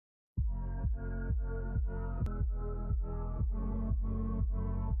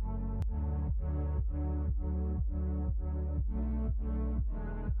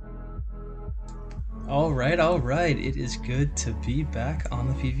Alright, it is good to be back on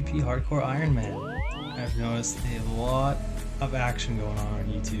the PvP Hardcore Iron Man. I've noticed a lot of action going on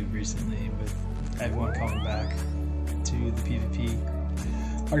YouTube recently with everyone coming back to the PvP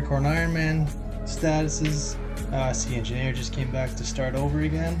Hardcore Iron Man statuses. See Engineer just came back to start over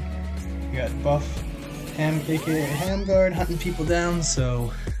again. We got Buff, Ham, aka Hamguard, hunting people down,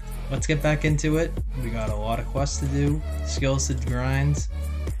 so let's get back into it. We got a lot of quests to do, skills to grind,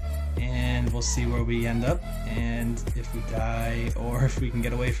 and we'll see where we end up and if we die or if we can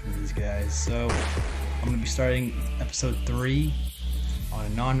get away from these guys. So I'm going to be starting episode 3 on a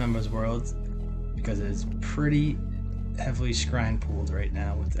non-members world because it's pretty heavily scrying pooled right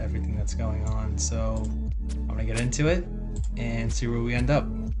now with everything that's going on. So I'm going to get into it and see where we end up.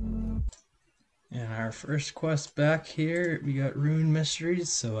 And our first quest back here, we got rune mysteries,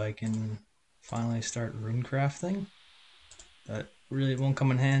 so I can finally start rune crafting. That really won't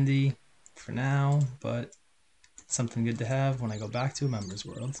come in handy for now, but it's something good to have when I go back to a members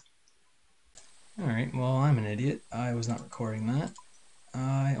world. Alright, well, I'm an idiot. I was not recording that.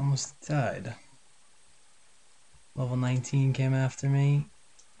 I almost died. Level 19 came after me,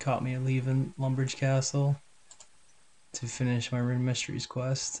 caught me leaving Lumbridge Castle to finish my Rune Mysteries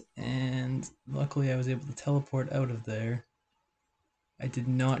quest, and luckily I was able to teleport out of there. I did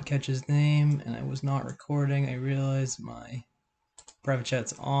not catch his name, and I was not recording. I realized my private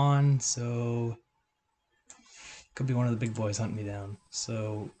chat's on, so could be one of the big boys hunting me down.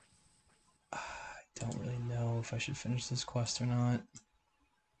 So I don't really know if I should finish this quest or not.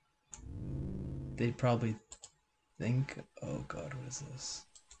 They'd probably think, oh god, what is this?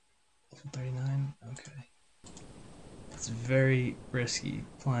 Level 39? Okay. It's very risky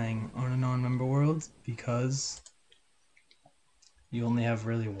playing on a non-member world because you only have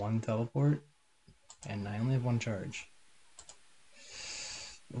really one teleport, and I only have one charge.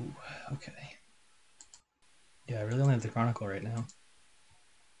 Ooh, okay. Yeah, I really only have the Chronicle right now.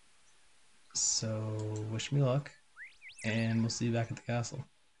 So, wish me luck, and we'll see you back at the castle.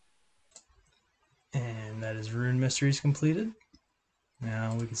 And that is Rune Mysteries completed.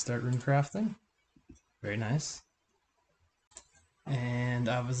 Now we can start rune crafting. Very nice. And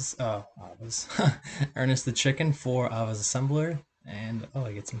I was Ernest the Chicken for Ava's Assembler, and oh,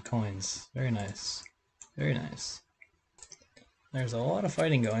 I get some coins. Very nice. Very nice. There's a lot of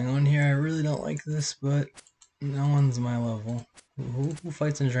fighting going on here. I really don't like this, but no one's my level. Who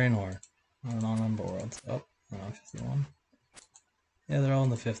fights in Draenor on a non-member world? Oh, no, 51. Yeah, they're all in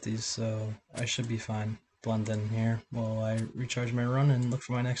the 50s, so I should be fine. Blend in here while I recharge my run and look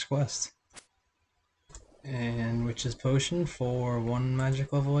for my next quest. And Witch's Potion for 1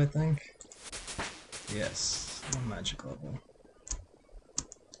 magic level, I think. Yes, 1 magic level.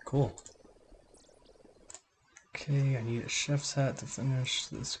 Cool. Okay, I need a chef's hat to finish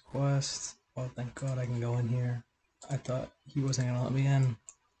this quest. Oh, thank god I can go in here. I thought he wasn't gonna let me in.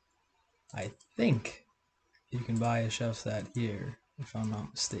 I think you can buy a chef's hat here, if I'm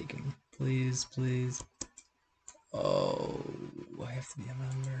not mistaken. Please, please. Oh, I have to be a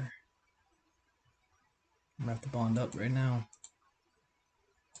member. I'm gonna have to bond up right now.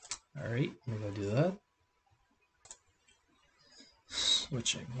 Alright, I'm gonna go do that.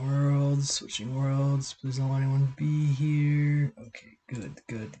 Switching worlds, please don't let anyone be here. Okay, good.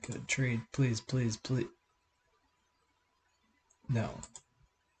 Trade, please. No.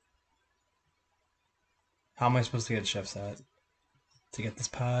 How am I supposed to get chef's hat? To get this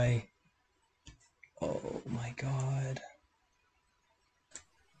pie? Oh my god.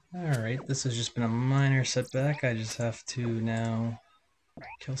 Alright, this has just been a minor setback. I just have to now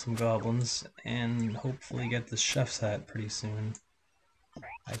kill some goblins and hopefully get this chef's hat pretty soon.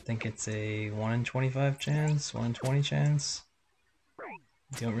 I think it's a 1 in 25 chance, 1 in 20 chance.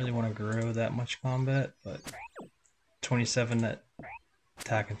 Don't really want to grow that much combat, but 27 at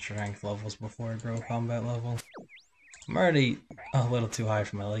attack and strength levels before I grow combat level. I'm already a little too high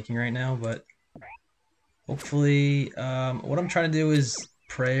for my liking right now, but hopefully, what I'm trying to do is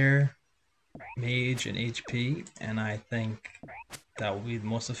prayer, mage, and HP, and I think that will be the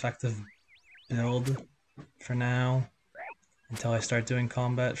most effective build for now until I start doing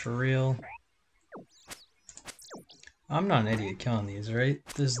combat for real. I'm not an idiot killing these, right?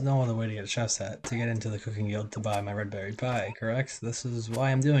 There's no other way to get a chef's hat to get into the cooking guild to buy my red berry pie, correct? This is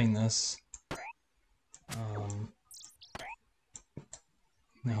why I'm doing this.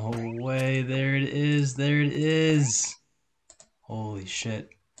 No way, there it is! Holy shit.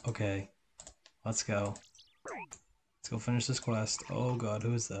 Okay, let's go. Let's go finish this quest. Oh god,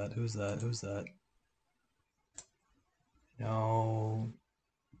 who's that? No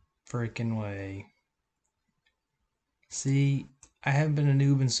freaking way. See, I haven't been a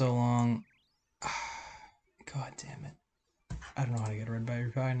noob in so long. God damn it. I don't know how to get a red battery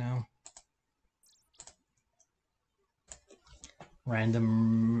pie now.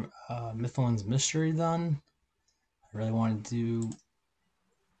 Random Mythalin's Mystery done. I really want to do...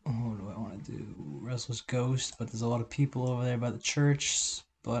 What do I want to do? Restless Ghost, but there's a lot of people over there by the church.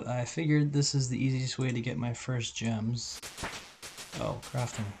 But I figured this is the easiest way to get my first gems. Oh,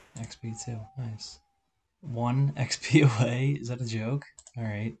 crafting XP too. Nice. 1 XP away? Is that a joke?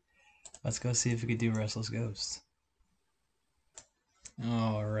 Alright. Let's go see if we could do Restless Ghost.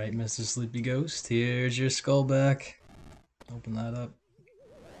 Alright, Mr. Sleepy Ghost. Here's your skull back. Open that up.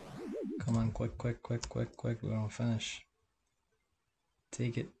 Come on, quick, quick, quick, quick, quick. We're gonna finish.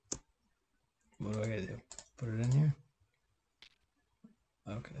 Take it. What do I gotta do? Put it in here?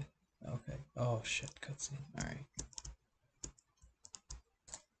 Okay. Okay. Oh shit, cutscene. Alright.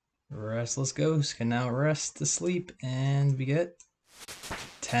 Restless Ghost can now rest to sleep, and we get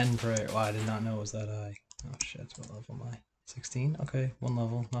 10 prayer. Wow, I did not know it was that high. Oh shit, what level am I? 16? Okay, 1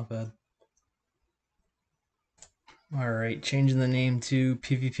 level, not bad. Alright, changing the name to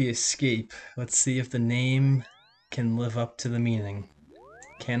PvP Escape. Let's see if the name can live up to the meaning.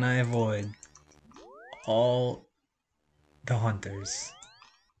 Can I avoid all the hunters?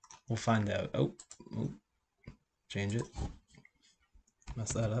 We'll find out. Oh, change it.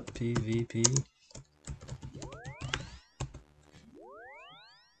 Mess that up. PvP.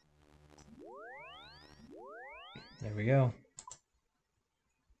 There we go.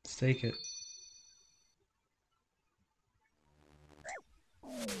 Let's take it.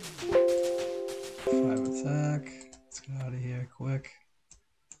 5 attack. Let's get out of here quick.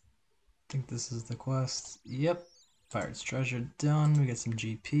 I think this is the quest. Yep. Pirate's Treasure done. We get some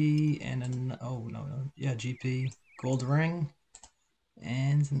GP and an... Oh, no. Yeah, GP. Gold ring.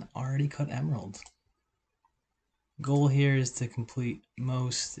 And an already cut emerald. Goal here is to complete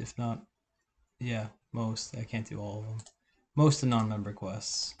most, if not... Yeah, most. I can't do all of them. Most of non-member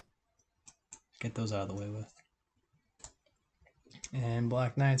quests. Get those out of the way with. And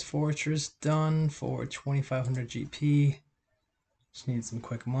Black Knight's Fortress done for 2,500 GP. Just need some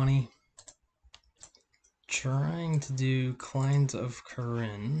quick money. Trying to do Client of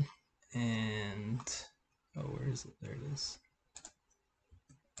Corinne and... Oh, where is it? There it is.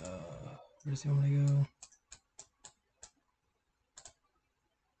 Where does he want me to go?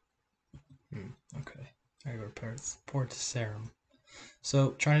 Okay. I go to Port Sarum.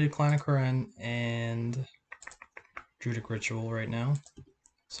 So, trying to do Client of Corinne and Druidic Ritual right now.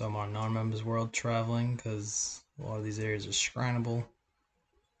 So I'm on non-members world traveling because a lot of these areas are shrinable.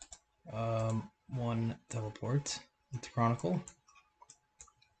 1 teleport into Chronicle.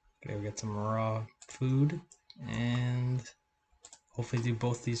 Gotta go get some raw food and hopefully do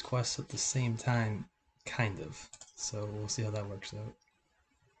both these quests at the same time, kind of. So we'll see how that works out.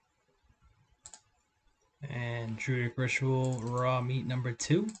 And Druidic Ritual raw meat number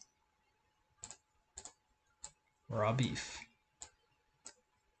 2. Raw beef.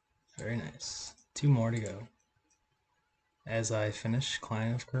 Very nice. 2 more to go. As I finish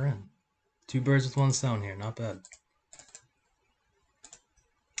Client of Corinne. 2 birds with 1 stone here, not bad.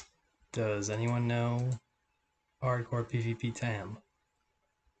 Does anyone know Hardcore PvP Tam?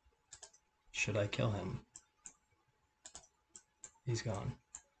 Should I kill him? He's gone.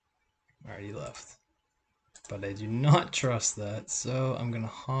 Alright, he left. But I do not trust that, so I'm gonna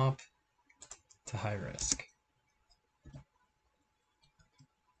hop to high risk.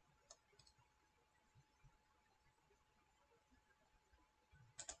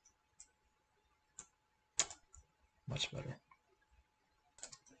 Much better.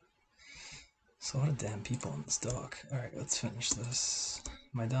 So a lot of damn people on this dock. Alright, let's finish this.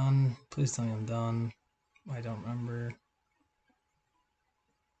 Am I done? Please tell me I'm done. I don't remember.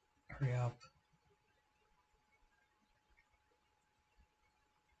 Hurry up.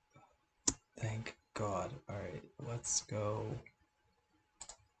 Thank God. Alright, let's go.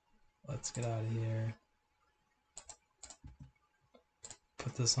 Let's get out of here.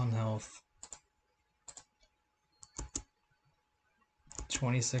 Put this on health.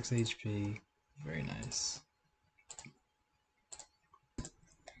 26 HP. Very nice.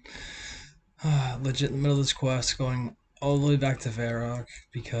 Legit in the middle of this quest, going all the way back to Varrock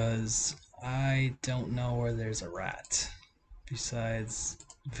because I don't know where there's a rat besides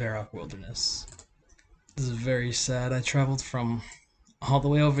Varrock Wilderness. This is very sad. I traveled from all the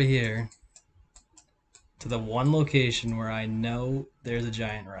way over here to the one location where I know there's a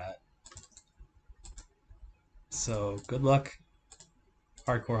giant rat. So good luck,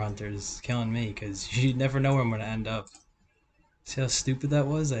 hardcore hunters, killing me, because you never know where I'm going to end up. See how stupid that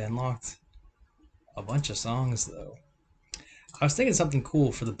was? I unlocked a bunch of songs though. I was thinking something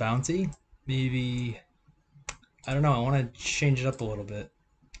cool for the bounty. Maybe, I don't know, I want to change it up a little bit.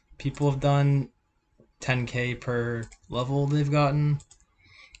 People have done 10k per level they've gotten.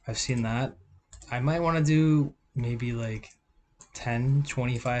 I've seen that. I might want to do maybe like 10,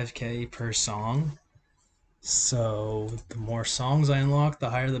 25k per song. So the more songs I unlock, the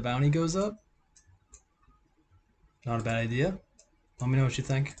higher the bounty goes up. Not a bad idea. Let me know what you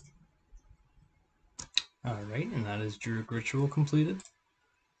think. Alright, and that is Druid Ritual completed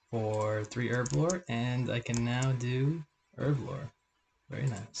for 3 Herb Lore, and I can now do Herb Lore. Very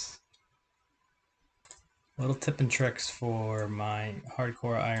nice. Little tip and tricks for my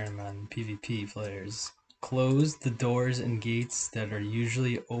hardcore Ironman PvP players. Close the doors and gates that are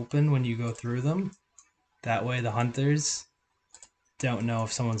usually open when you go through them. That way the hunters don't know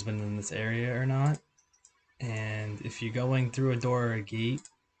if someone's been in this area or not. And if you're going through a door or a gate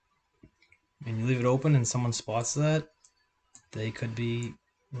and you leave it open and someone spots that, they could be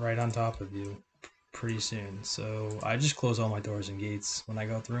right on top of you pretty soon. So I just close all my doors and gates when I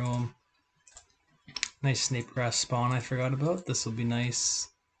go through them. Nice snape grass spawn I forgot about. This will be nice.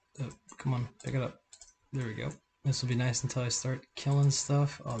 Oh, come on, pick it up. There we go. This will be nice until I start killing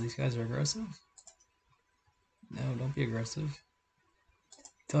stuff. Oh, these guys are aggressive? No, don't be aggressive.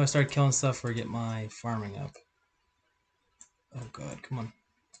 Until I start killing stuff or get my farming up. Oh god, come on.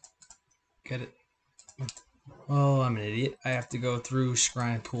 Get it. Oh, I'm an idiot. I have to go through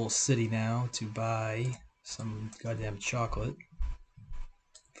Shrine Pool City now to buy some goddamn chocolate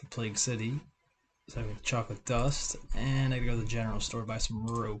for Plague City. So I have chocolate dust, and I gotta go to the general store buy some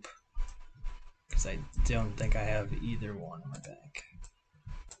rope. Because I don't think I have either one in my bag.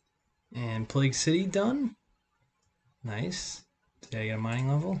 And Plague City done. Nice. Did I get a mining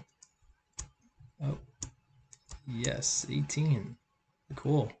level? Oh. Yes, 18.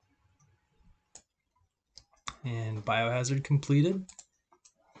 Cool. And biohazard completed.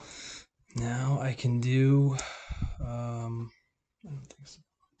 Now I can do I don't think so.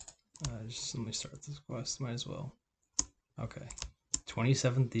 Just let me start this quest, might as well. Okay.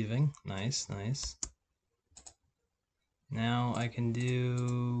 27 thieving. Nice, nice. Now I can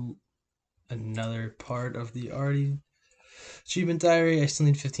do another part of the already achievement diary. I still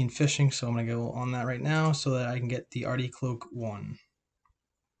need 15 fishing, so I'm gonna go on that right now so that I can get the Artie Cloak 1.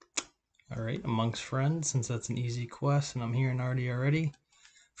 Alright, amongst friends, since that's an easy quest and I'm here in Artie already.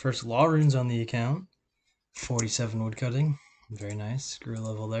 First law runes on the account. 47 woodcutting. Very nice. Screw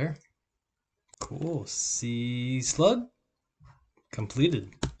level there. Cool. Sea slug completed.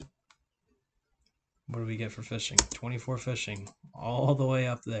 What do we get for fishing? 24 fishing. All the way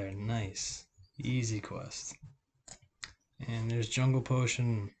up there. Nice. Easy quest. And there's jungle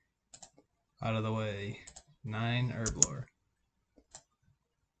potion out of the way. 9 herb lore.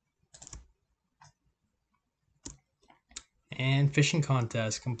 And fishing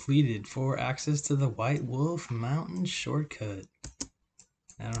contest completed for access to the White Wolf Mountain shortcut.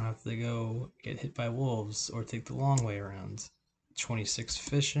 I don't have to go get hit by wolves or take the long way around. 26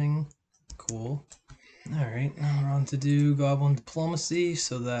 fishing. Cool. Alright, now we're on to do Goblin Diplomacy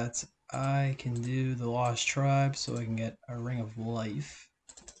so that I can do the Lost Tribe so I can get a Ring of Life.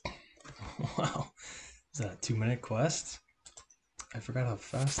 Wow. Is that a 2-minute quest? I forgot how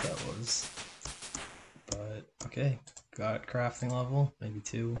fast that was. But, okay. Got crafting level, maybe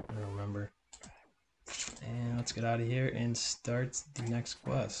 2, I don't remember. And let's get out of here and start the next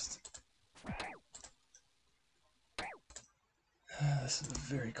quest. This is a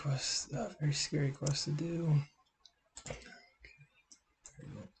very scary quest to do. Okay.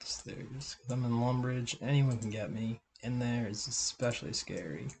 Stairs. Because I'm in Lumbridge, anyone can get me. In there is especially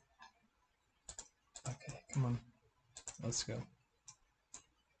scary. Okay, come on. Let's go.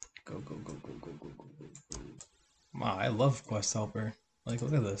 Go, go, go, go, go, go, go, go, go. Wow, I love Quest Helper. Like,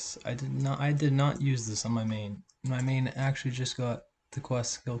 look at this. I did not use this on my main. My main actually just got the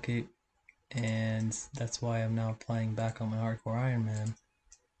quest skill cape, and that's why I'm now playing back on my hardcore Iron Man.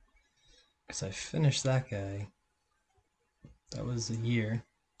 Because I finished that guy. That was a year.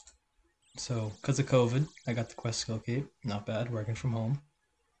 So, because of COVID, I got the quest skill cape. Not bad, working from home.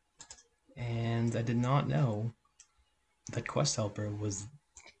 And I did not know that Quest Helper was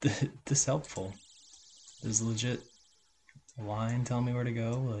this helpful. There's legit a line telling me where to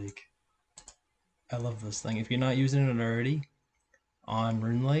go. Like, I love this thing. If you're not using it already on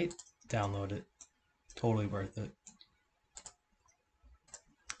RuneLight, download it. Totally worth it.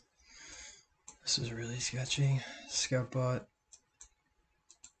 This is really sketchy. Scoutbot.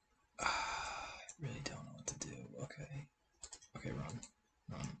 I really don't know what to do. Okay. Okay, run.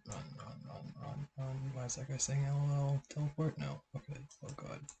 Run, run, run, run, run, run. Why What's that guy saying? LOL. Teleport? No. Okay. Oh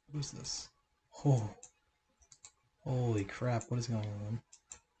god. What is this? Oh. Holy crap. What is going on?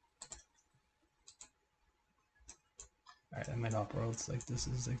 Alright, I might off-world. It's like, this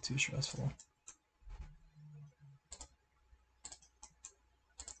is like too stressful.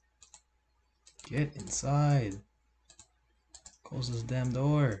 Get inside. Close this damn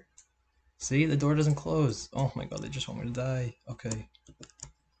door. See, the door doesn't close. Oh my god, they just want me to die. Okay.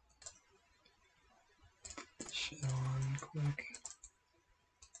 Shit on quick.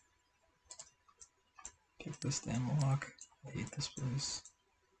 Kick this damn lock. I hate this place.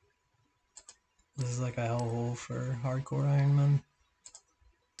 This is like a hellhole for hardcore Ironman.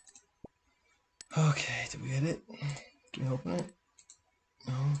 Okay, did we get it? Can we open it?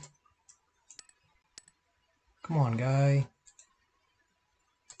 No. Come on, guy.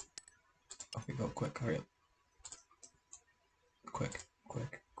 Okay, go quick, hurry up. Quick,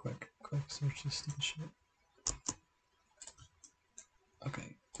 quick, quick, quick, search this stupid shit.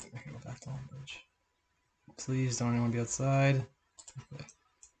 Okay, I can go back to Long Bridge. Please don't anyone be outside. Okay.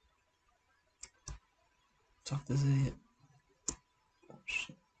 Talk this idiot. Oh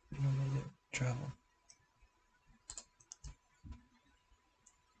shit, you know what I do? Travel.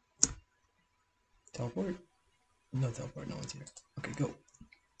 Teleport? No teleport, no one's here. Okay, go.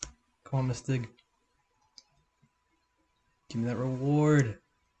 Come on, Mystig. Give me that reward.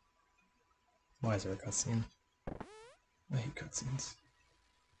 Why is there a cutscene? I hate cutscenes.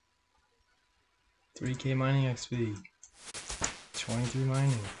 3k mining XP. 23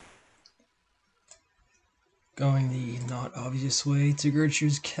 mining. Going the not obvious way to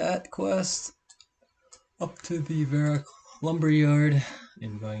Gertrude's cat quest. Up to the Vera lumberyard.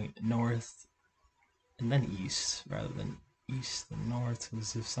 And going north. And then east, rather than east and north.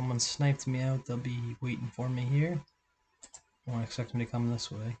 Because if someone sniped me out, they'll be waiting for me here. Won't expect me to come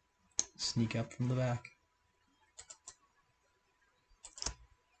this way. Sneak up from the back.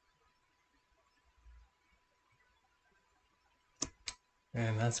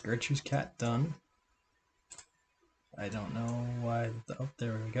 And that's Gertrude's cat done. I don't know why. Oh,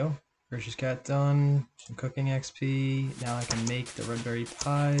 there we go. Gertrude's cat done. Some cooking XP. Now I can make the red berry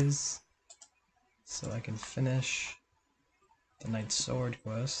pies. So I can finish the Knight's Sword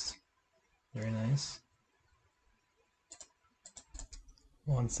quest. Very nice.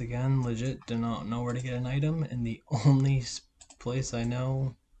 Once again, legit do not know where to get an item, and the only place I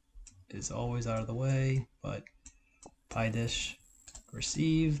know is always out of the way, but pie dish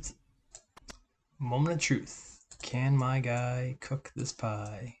received. Moment of truth. Can my guy cook this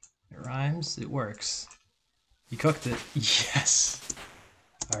pie? It rhymes, it works. He cooked it. Yes!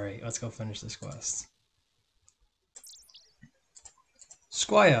 Alright, let's go finish this quest.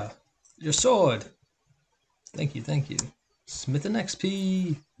 Squire, your sword! Thank you, thank you. Smitten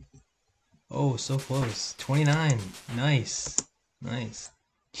XP! Oh, so close. 29. Nice. Nice.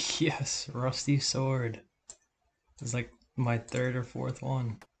 Yes, rusty sword. It's like my third or fourth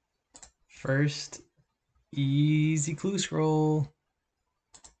one. First, easy clue scroll.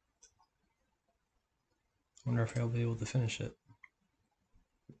 Wonder if I'll be able to finish it.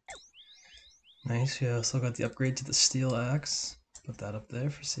 Nice, yeah, also got the upgrade to the steel axe. Put that up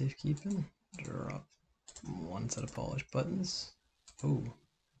there for safekeeping. Drop one set of polished buttons. Ooh.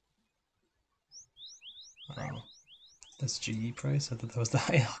 Wow. That's GE price? I thought that was the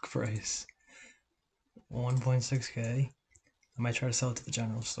high elk price. 1.6k. I might try to sell it to the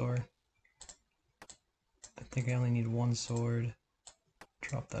general store. I think I only need one sword.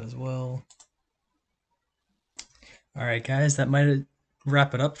 Drop that as well. Alright guys, that might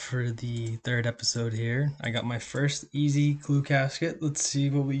wrap it up for the third episode here. I got my first easy clue casket. Let's see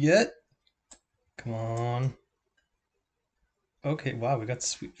what we get. Come on. Okay, wow, we got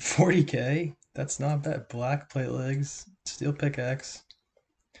sweet 40k. That's not bad. Black plate legs, steel pickaxe.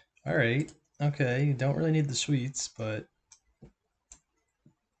 Alright, okay, you don't really need the sweets, but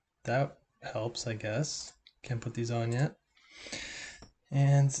that helps, I guess. Can't put these on yet.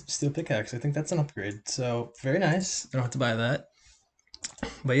 And steel pickaxe, I think that's an upgrade. So, very nice. Don't have to buy that.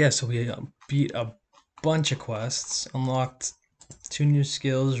 But yeah, so we beat a bunch of quests, unlocked 2 new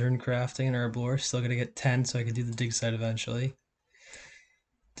skills, rune crafting and herb lore. Still gonna get 10 so I can do the dig site eventually.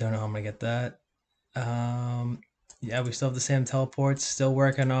 Don't know how I'm gonna get that. Yeah, we still have the same teleports. Still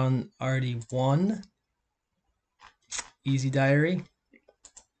working on RD1. Easy diary.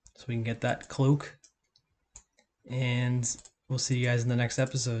 So we can get that cloak. And we'll see you guys in the next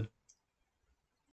episode.